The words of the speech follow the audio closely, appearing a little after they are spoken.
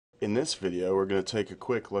In this video, we're going to take a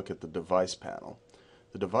quick look at the device panel.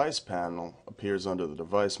 The device panel appears under the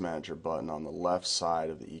Device Manager button on the left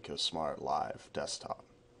side of the EcoSmart Live desktop.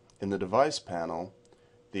 In the device panel,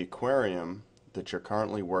 the aquarium that you're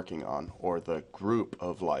currently working on, or the group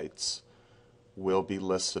of lights, will be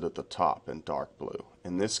listed at the top in dark blue.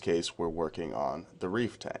 In this case, we're working on the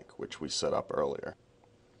reef tank, which we set up earlier.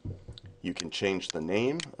 You can change the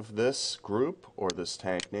name of this group or this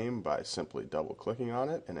tank name by simply double-clicking on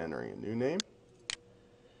it and entering a new name.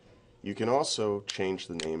 You can also change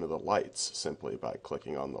the name of the lights simply by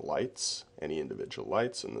clicking on the lights, any individual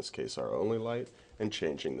lights, in this case our only light, and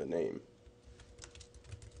changing the name.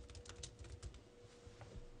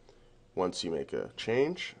 Once you make a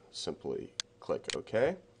change, simply click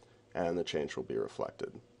OK, and the change will be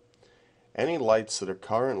reflected. Any lights that are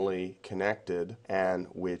currently connected and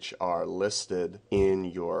which are listed in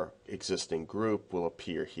your existing group will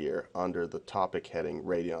appear here under the topic heading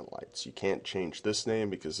Radeon lights. You can't change this name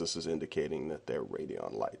because this is indicating that they're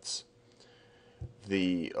Radeon lights.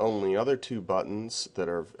 The only other two buttons that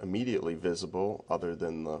are immediately visible other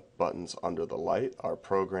than the buttons under the light are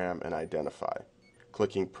Program and Identify.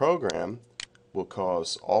 Clicking Program will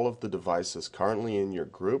cause all of the devices currently in your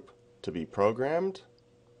group to be programmed.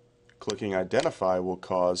 Clicking Identify will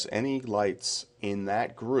cause any lights in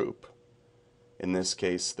that group, in this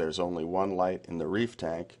case there's only one light in the reef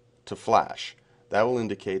tank, to flash. That will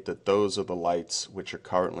indicate that those are the lights which are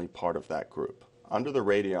currently part of that group. Under the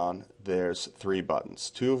Radeon, there's three buttons,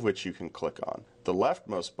 two of which you can click on. The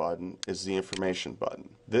leftmost button is the information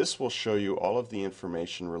button. This will show you all of the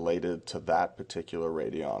information related to that particular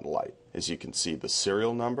Radeon light. As you can see, the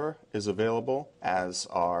serial number is available, as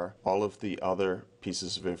are all of the other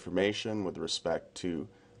pieces of information with respect to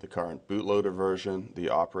the current bootloader version, the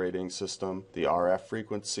operating system, the RF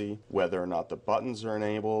frequency, whether or not the buttons are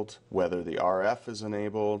enabled, whether the RF is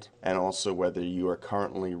enabled, and also whether you are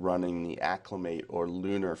currently running the acclimate or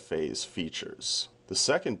lunar phase features. The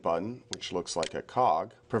second button, which looks like a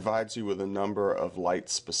cog, provides you with a number of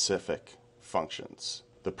light-specific functions.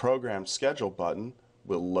 The Program Schedule button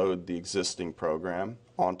will load the existing program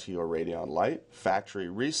onto your Radeon light. Factory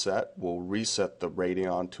Reset will reset the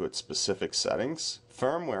Radeon to its specific settings.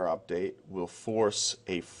 Firmware Update will force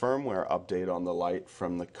a firmware update on the light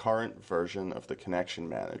from the current version of the Connection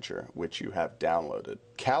Manager, which you have downloaded.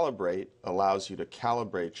 Calibrate allows you to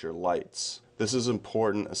calibrate your lights. This is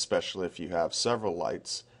important, especially if you have several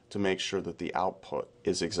lights, to make sure that the output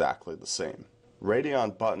is exactly the same.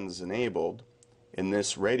 Radeon buttons enabled. In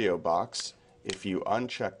this radio box, if you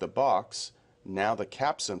uncheck the box, now the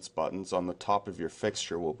CapSense buttons on the top of your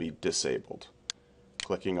fixture will be disabled.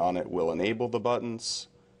 Clicking on it will enable the buttons.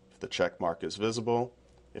 If the check mark is visible,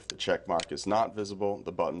 if the check mark is not visible,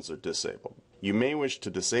 the buttons are disabled. You may wish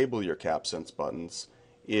to disable your CapSense buttons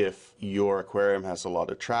if your aquarium has a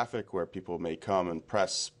lot of traffic where people may come and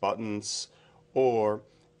press buttons, or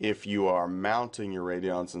if you are mounting your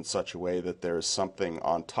Radeons in such a way that there is something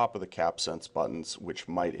on top of the CapSense buttons which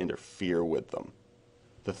might interfere with them.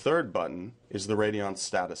 The third button is the Radeon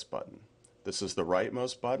Status button. This is the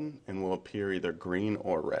rightmost button and will appear either green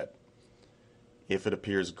or red. If it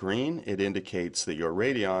appears green, it indicates that your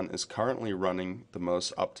Radeon is currently running the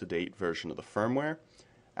most up-to-date version of the firmware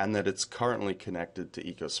and that it's currently connected to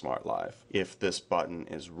EcoSmart Live. If this button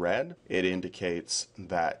is red, it indicates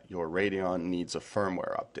that your Radeon needs a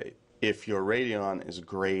firmware update. If your Radeon is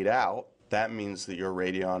grayed out, that means that your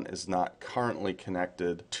Radeon is not currently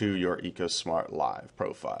connected to your EcoSmart Live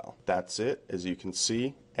profile. That's it. As you can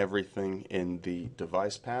see, everything in the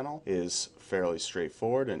device panel is fairly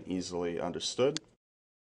straightforward and easily understood.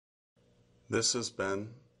 This has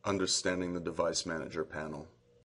been Understanding the Device Manager panel.